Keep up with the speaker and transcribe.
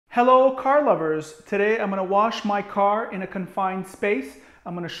Hello car lovers, today I'm going to wash my car in a confined space.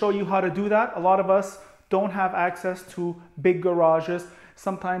 I'm going to show you how to do that. A lot of us don't have access to big garages.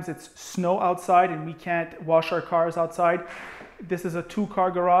 Sometimes it's snow outside and we can't wash our cars outside. This is a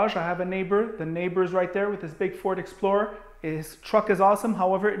 2-car garage. I have a neighbor. The neighbor is right there with his big Ford Explorer. His truck is awesome.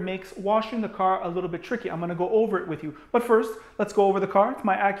 However, it makes washing the car a little bit tricky. I'm going to go over it with you. But first, let's go over the car. It's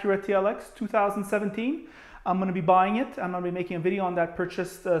my Acura TLX 2017. I'm going to be buying it. I'm going to be making a video on that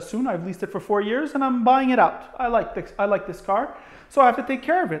purchase soon. I've leased it for 4 years and I'm buying it out. I like this car. So I have to take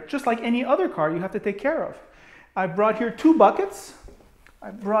care of it. Just like any other car you have to take care of. I brought here 2 buckets. I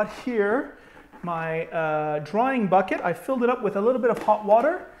brought here my drying bucket. I filled it up with a little bit of hot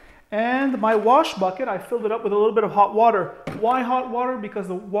water. And my wash bucket, I filled it up with a little bit of hot water. Why hot water? Because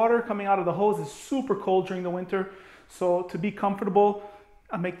the water coming out of the hose is super cold during the winter. So to be comfortable,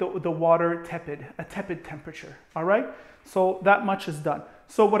 I make the water tepid, a tepid temperature, all right? So that much is done.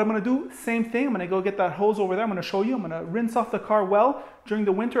 So what I'm gonna do, same thing, I'm gonna go get that hose over there, I'm gonna show you, I'm gonna rinse off the car well. During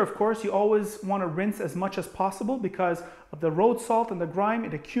the winter, of course, you always wanna rinse as much as possible because of the road salt and the grime,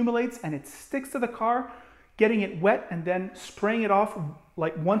 it accumulates and it sticks to the car. Getting it wet and then spraying it off,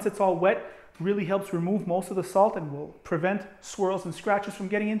 like once it's all wet, really helps remove most of the salt and will prevent swirls and scratches from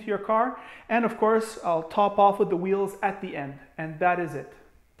getting into your car. And of course, I'll top off with the wheels at the end, and that is it.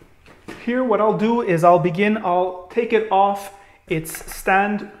 Here, what I'll do is I'll take it off its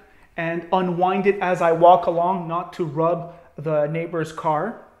stand and unwind it as I walk along, not to rub the neighbor's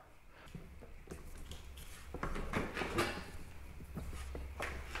car.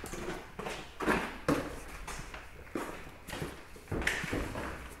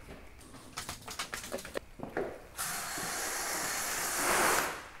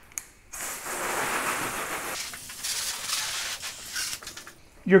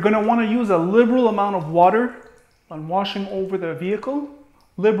 You're going to want to use a liberal amount of water on washing over the vehicle.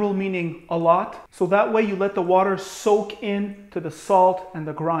 Liberal meaning a lot. So that way you let the water soak in to the salt and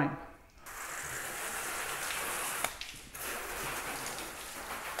the grime.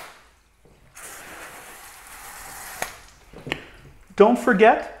 Don't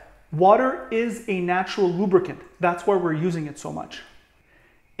forget, water is a natural lubricant. That's why we're using it so much.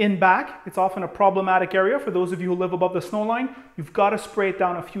 In back, it's often a problematic area. For those of you who live above the snow line, you've got to spray it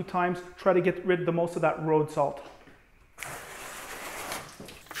down a few times. Try to get rid of the most of that road salt.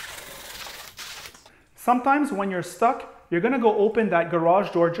 Sometimes when you're stuck, you're going to go open that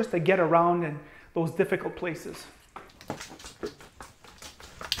garage door just to get around in those difficult places.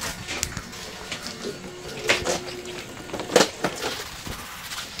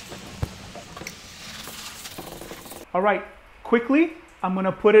 All right, quickly, I'm going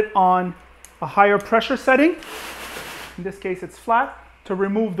to put it on a higher pressure setting. In this case, it's flat, to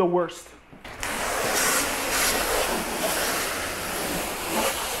remove the worst.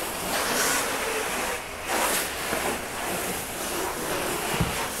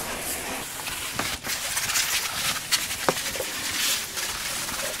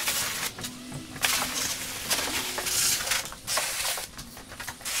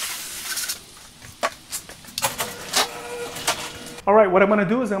 All right, what I'm going to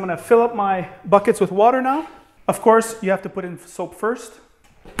do is I'm going to fill up my buckets with water now. Of course, you have to put in soap first.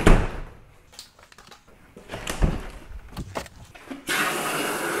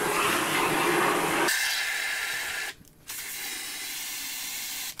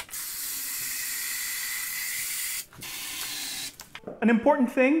 An important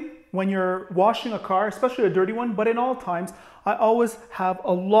thing when you're washing a car, especially a dirty one, but in all times, I always have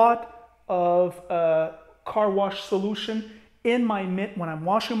a lot of car wash solution in my mitt when I'm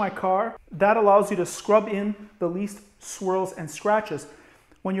washing my car. That allows you to scrub in the least swirls and scratches.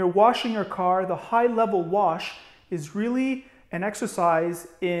 When you're washing your car, the high level wash is really an exercise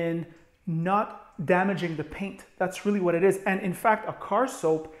in not damaging the paint. That's really what it is. And in fact, a car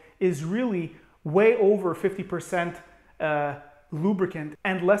soap is really way over 50% lubricant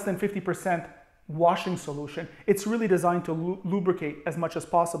and less than 50% washing solution. It's really designed to lubricate as much as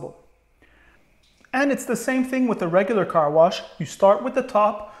possible. And it's the same thing with the regular car wash. You start with the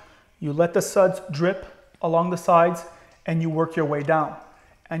top, you let the suds drip along the sides, and you work your way down.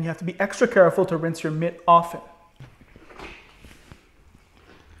 And you have to be extra careful to rinse your mitt often.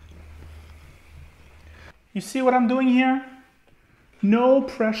 You see what I'm doing here? No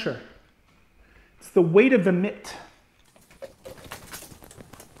pressure. It's the weight of the mitt.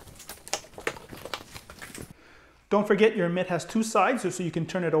 Don't forget your mitt has 2 sides so you can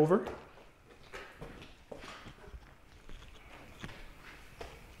turn it over.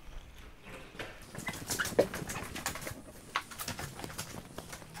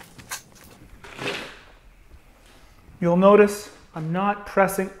 You'll notice I'm not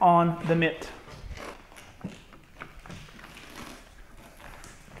pressing on the mitt.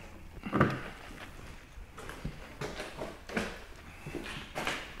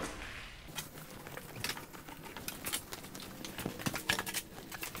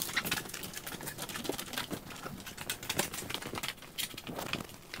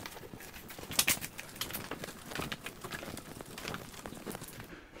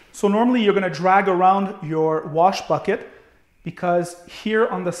 So normally you're going to drag around your wash bucket because here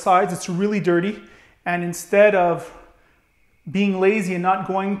on the sides it's really dirty, and instead of being lazy and not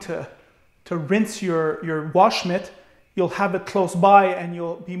going to rinse your wash mitt, you'll have it close by and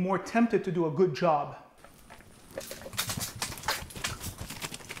you'll be more tempted to do a good job.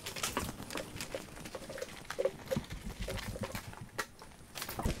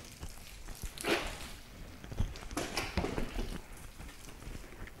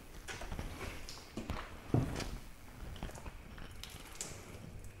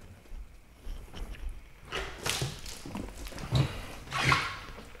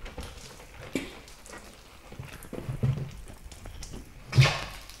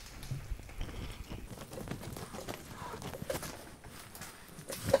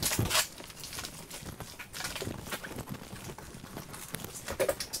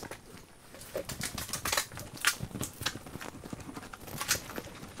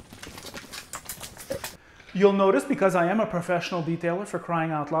 You'll notice, because I am a professional detailer, for crying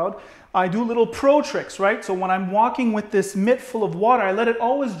out loud, I do little pro tricks, right? So when I'm walking with this mitt full of water, I let it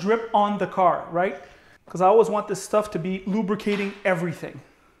always drip on the car, right? Because I always want this stuff to be lubricating everything.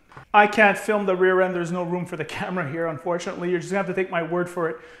 I can't film the rear end. There's no room for the camera here, unfortunately. You're just gonna have to take my word for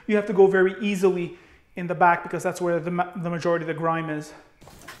it. You have to go very easily in the back because that's where the majority of the grime is.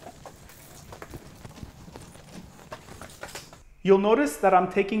 You'll notice that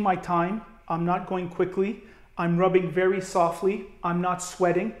I'm taking my time. I'm not going quickly. I'm rubbing very softly. I'm not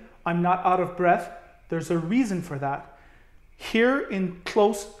sweating. I'm not out of breath. There's a reason for that. Here in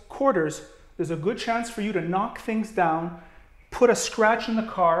close quarters, there's a good chance for you to knock things down, put a scratch in the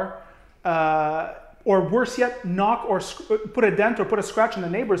car, or worse yet, knock or put a dent or put a scratch in the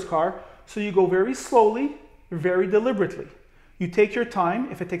neighbor's car. So you go very slowly, very deliberately. You take your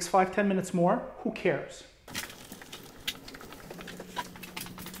time. If it takes 5-10 minutes more, who cares?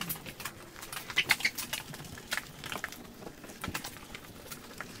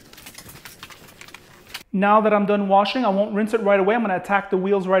 Now that I'm done washing, I won't rinse it right away. I'm going to attack the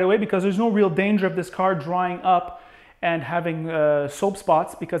wheels right away because there's no real danger of this car drying up and having soap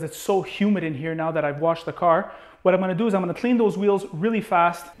spots because it's so humid in here now that I've washed the car. What I'm going to do is I'm going to clean those wheels really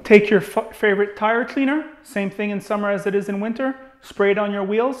fast. Take your favorite tire cleaner, same thing in summer as it is in winter, spray it on your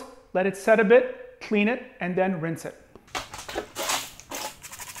wheels, let it set a bit, clean it, and then rinse it.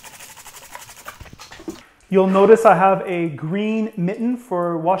 You'll notice I have a green mitten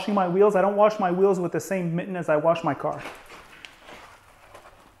for washing my wheels. I don't wash my wheels with the same mitten as I wash my car.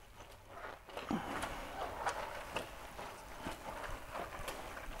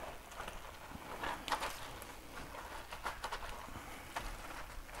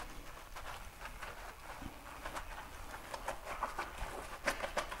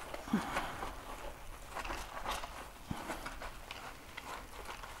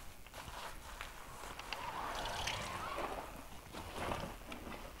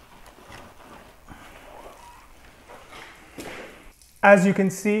 As you can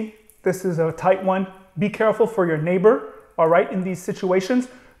see, this is a tight one. Be careful for your neighbor, all right, in these situations.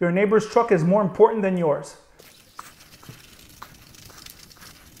 Your neighbor's truck is more important than yours.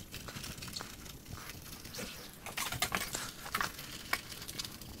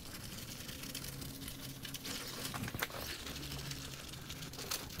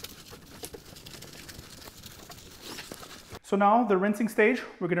 So now the rinsing stage,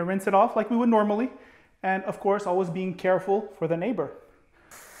 we're gonna rinse it off like we would normally. And of course, always being careful for the neighbor.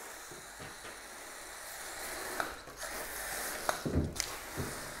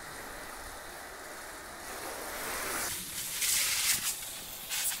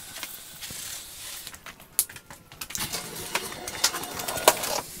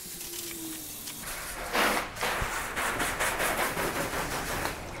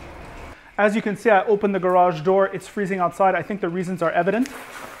 As you can see, I opened the garage door. It's freezing outside. I think the reasons are evident.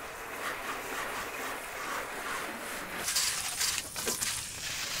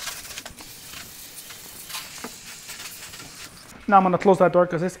 Now I'm going to close that door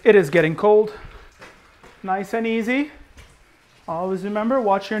because it is getting cold. Nice and easy. Always remember,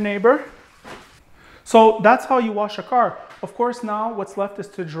 watch your neighbor. So that's how you wash a car. Of course, now what's left is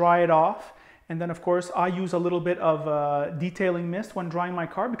to dry it off. And then of course I use a little bit of detailing mist when drying my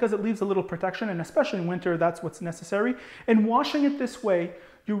car because it leaves a little protection, and especially in winter, that's what's necessary. And washing it this way,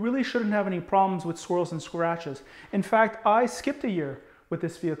 you really shouldn't have any problems with swirls and scratches. In fact, I skipped a year with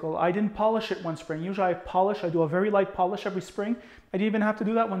this vehicle. I didn't polish it one spring. Usually I do a very light polish every spring. I didn't even have to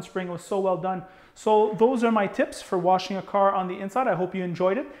do that one spring. It was so well done. So those are my tips for washing a car on the inside. I hope you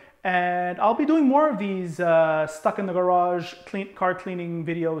enjoyed it. And I'll be doing more of these stuck in the garage car cleaning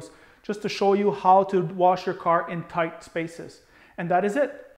videos just to show you how to wash your car in tight spaces. And that is it.